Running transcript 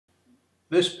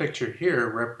This picture here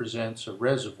represents a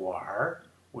reservoir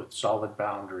with solid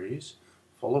boundaries,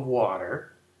 full of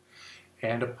water,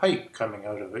 and a pipe coming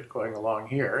out of it going along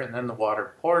here, and then the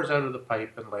water pours out of the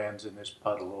pipe and lands in this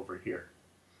puddle over here.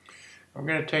 We're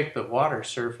going to take the water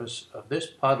surface of this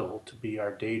puddle to be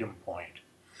our datum point,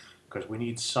 because we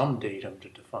need some datum to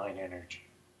define energy.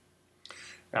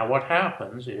 Now what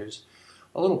happens is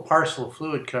a little parcel of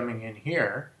fluid coming in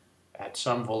here at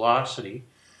some velocity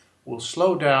will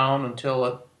slow down until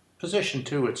at position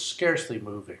 2 it's scarcely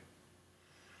moving.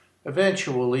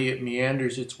 Eventually it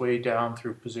meanders its way down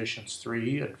through positions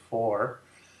 3 and 4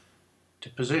 to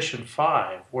position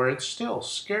 5, where it's still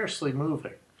scarcely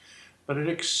moving, but it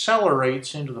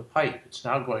accelerates into the pipe. It's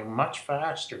now going much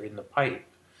faster in the pipe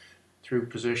through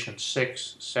position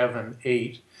 6, 7,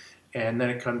 8, and then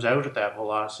it comes out at that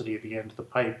velocity at the end of the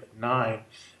pipe at 9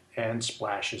 and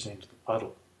splashes into the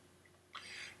puddle.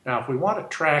 Now, if we want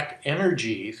to track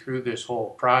energy through this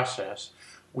whole process,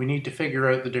 we need to figure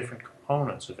out the different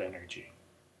components of energy.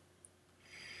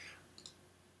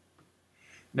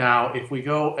 Now, if we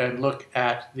go and look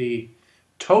at the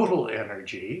total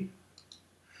energy,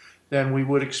 then we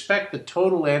would expect the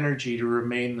total energy to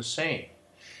remain the same.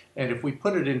 And if we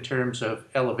put it in terms of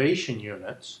elevation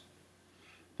units,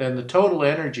 then the total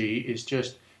energy is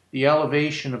just the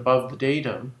elevation above the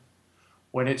datum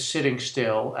when it's sitting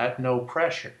still at no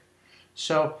pressure.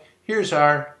 So here's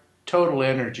our total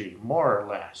energy, more or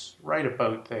less, right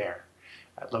about there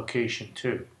at location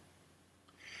 2.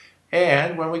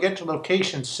 And when we get to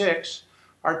location 6,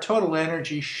 our total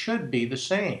energy should be the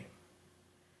same,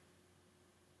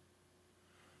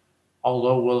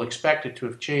 although we'll expect it to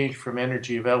have changed from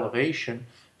energy of elevation,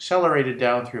 accelerated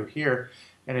down through here,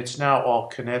 and it's now all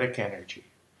kinetic energy.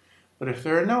 But if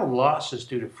there are no losses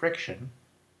due to friction,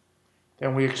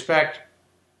 then we expect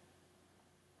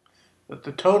that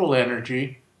the total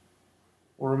energy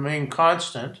will remain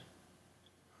constant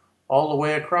all the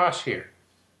way across here.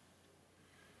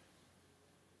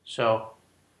 So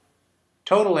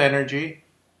total energy,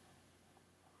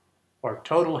 or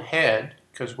total head,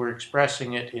 because we're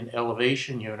expressing it in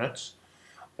elevation units,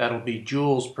 that'll be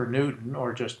joules per Newton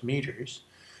or just meters.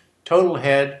 Total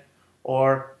head,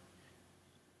 or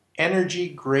energy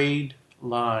grade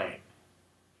line.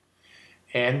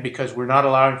 And because we're not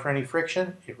allowing for any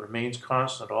friction, it remains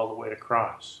constant all the way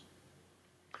across.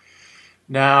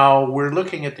 Now we're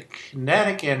looking at the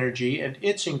kinetic energy, and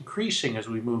it's increasing as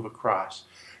we move across.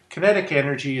 Kinetic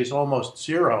energy is almost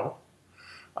zero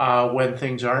when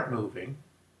things aren't moving,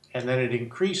 and then it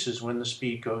increases when the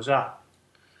speed goes up.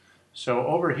 So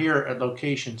over here at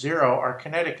location 0, our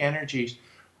kinetic energy is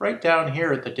right down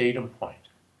here at the datum point.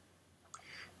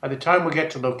 By the time we get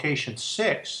to location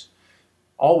 6,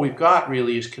 all we've got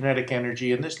really is kinetic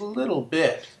energy and this little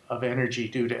bit of energy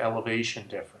due to elevation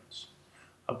difference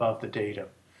above the datum.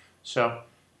 So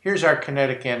here's our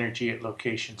kinetic energy at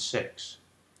location 6.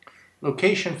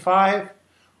 Location 5,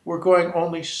 we're going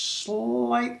only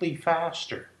slightly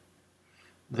faster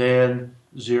than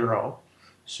 0.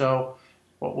 So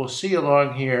what we'll see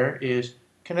along here is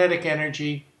kinetic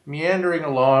energy meandering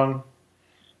along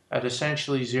at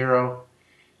essentially 0,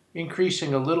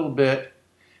 increasing a little bit,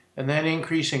 and then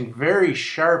increasing very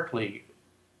sharply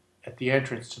at the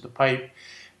entrance to the pipe,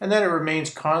 and then it remains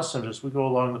constant as we go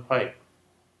along the pipe,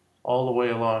 all the way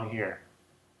along here.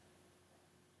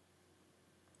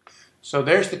 So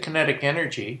there's the kinetic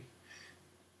energy,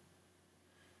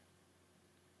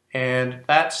 and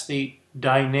that's the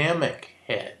dynamic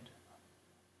head,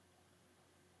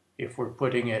 if we're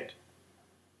putting it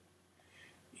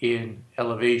in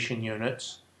elevation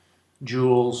units,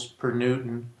 joules per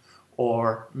Newton,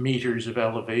 or meters of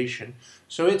elevation.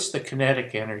 So it's the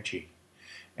kinetic energy,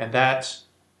 and that's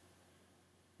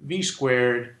V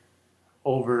squared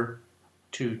over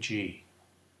 2G.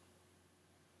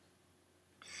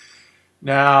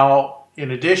 Now,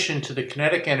 in addition to the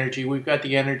kinetic energy, we've got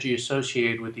the energy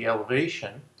associated with the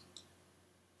elevation.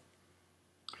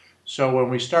 So when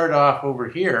we start off over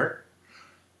here,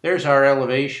 there's our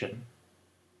elevation.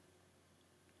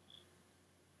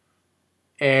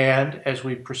 And as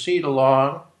we proceed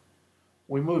along,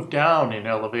 we move down in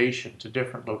elevation to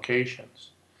different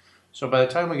locations. So by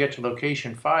the time we get to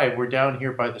location 5, we're down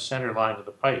here by the center line of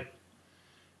the pipe.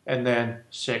 And then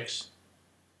 6,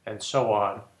 and so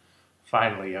on,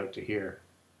 finally out to here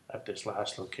at this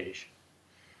last location.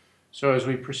 So as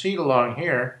we proceed along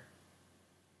here,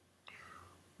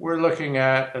 we're looking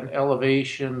at an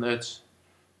elevation that's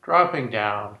dropping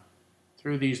down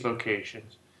through these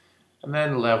locations and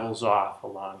then levels off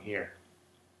along here.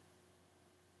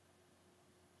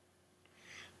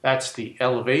 That's the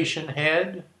elevation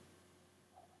head.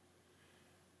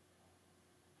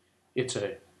 It's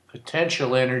a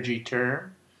potential energy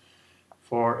term.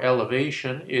 For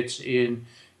elevation, it's in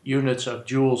units of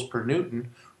joules per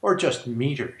Newton, or just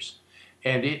meters.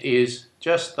 And it is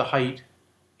just the height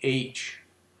h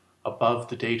above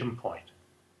the datum point.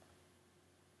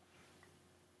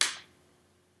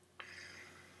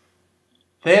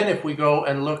 Then if we go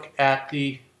and look at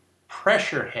the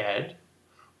pressure head,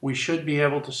 we should be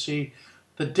able to see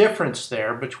the difference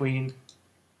there between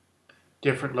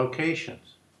different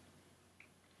locations.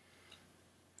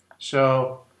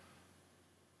 So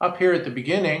up here at the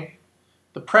beginning,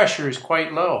 the pressure is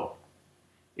quite low.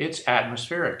 It's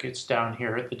atmospheric. It's down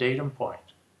here at the datum point.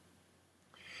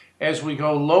 As we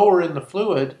go lower in the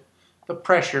fluid, the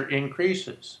pressure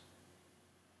increases.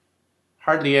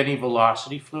 Hardly any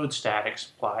velocity. Fluid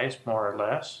statics applies, more or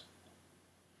less.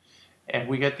 And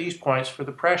we get these points for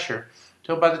the pressure,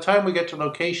 till by the time we get to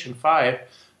location 5,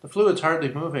 the fluid's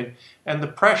hardly moving, and the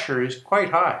pressure is quite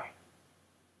high,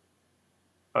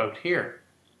 about here.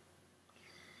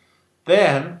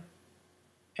 Then,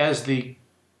 as the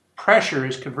pressure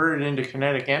is converted into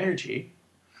kinetic energy,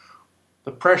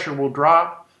 the pressure will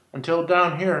drop until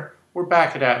down here we're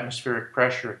back at atmospheric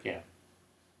pressure again.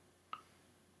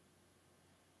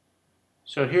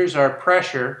 So here's our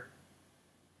pressure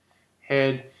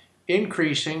head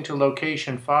increasing to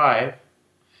location 5,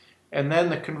 and then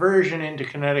the conversion into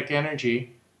kinetic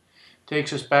energy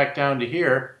takes us back down to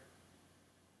here,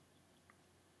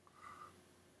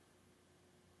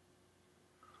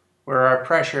 where our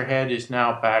pressure head is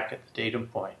now back at the datum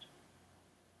point,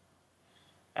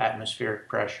 atmospheric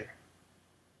pressure.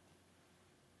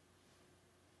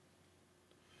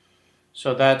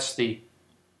 So that's the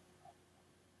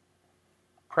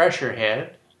pressure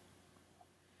head.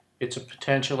 It's a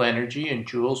potential energy in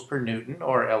joules per Newton,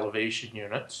 or elevation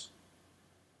units.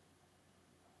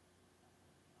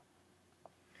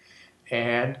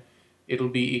 And it'll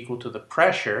be equal to the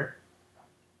pressure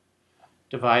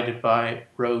divided by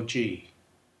rho g,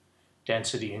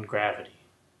 density in gravity.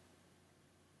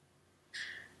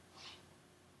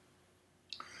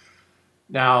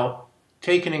 Now,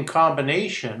 taken in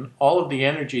combination, all of the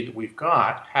energy that we've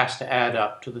got has to add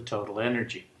up to the total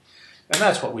energy. And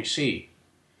that's what we see.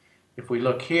 If we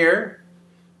look here,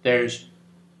 there's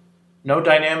no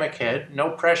dynamic head, no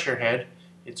pressure head,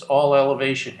 it's all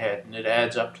elevation head, and it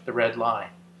adds up to the red line.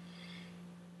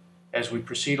 As we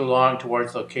proceed along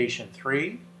towards location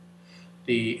 3,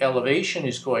 the elevation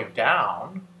is going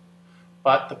down,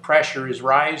 but the pressure is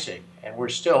rising, and we're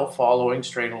still following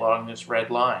straight along this red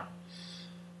line.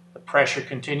 The pressure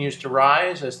continues to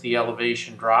rise as the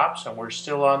elevation drops, and we're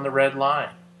still on the red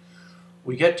line.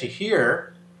 We get to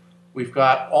here, we've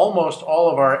got almost all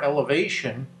of our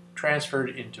elevation transferred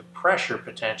into pressure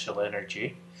potential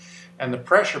energy, and the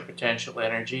pressure potential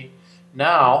energy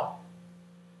now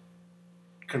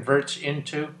converts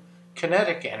into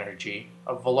kinetic energy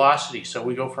of velocity. So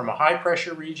we go from a high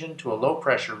pressure region to a low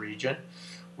pressure region.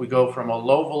 We go from a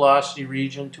low velocity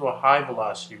region to a high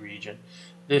velocity region.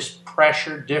 This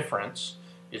pressure difference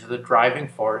is the driving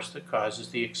force that causes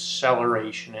the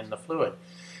acceleration in the fluid.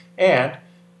 And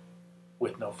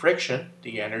with no friction,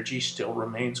 the energy still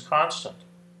remains constant.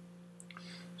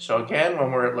 So again,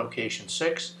 when we're at location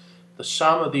 6, the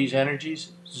sum of these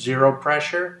energies, zero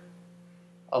pressure,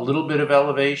 a little bit of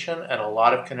elevation, and a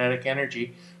lot of kinetic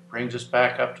energy, brings us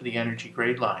back up to the energy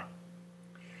grade line.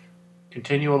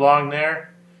 Continue along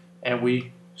there, and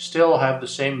we still have the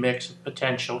same mix of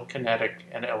potential, kinetic,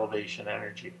 and elevation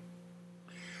energy.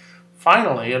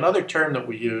 Finally, another term that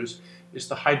we use is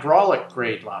the hydraulic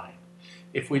grade line.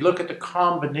 If we look at the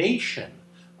combination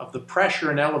of the pressure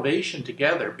and elevation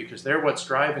together, because they're what's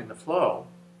driving the flow,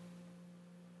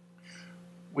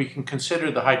 we can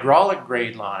consider the hydraulic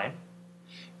grade line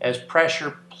as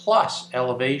pressure plus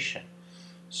elevation.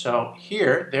 So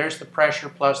here, there's the pressure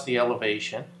plus the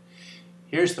elevation.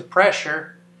 Here's the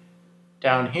pressure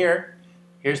down here.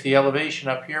 Here's the elevation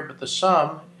up here, but the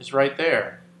sum is right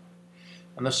there.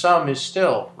 And the sum is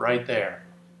still right there.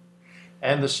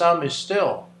 And the sum is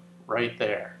still right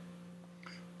there.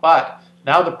 But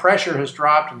now the pressure has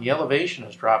dropped and the elevation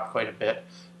has dropped quite a bit.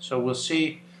 So we'll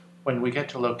see when we get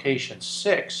to location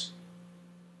 6,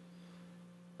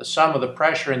 the sum of the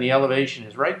pressure and the elevation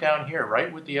is right down here,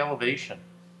 right with the elevation.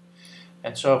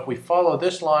 And so if we follow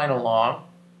this line along,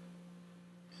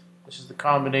 this is the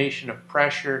combination of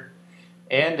pressure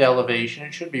and elevation.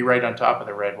 It should be right on top of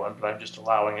the red one, but I'm just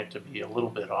allowing it to be a little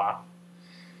bit off.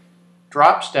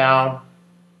 Drops down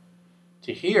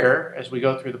to here as we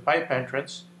go through the pipe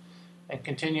entrance and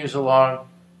continues along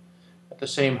at the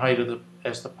same height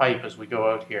as the pipe as we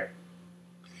go out here.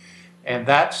 And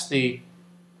that's the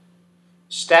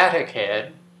static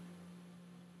head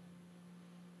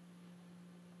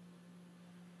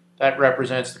that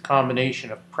represents the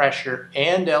combination of pressure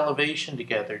and elevation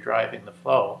together driving the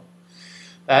flow.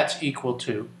 That's equal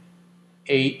to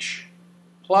H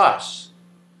plus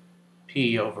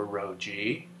P over rho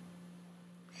G.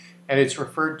 And it's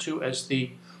referred to as the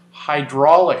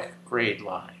hydraulic grade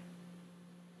line,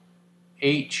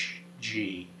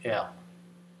 HGL.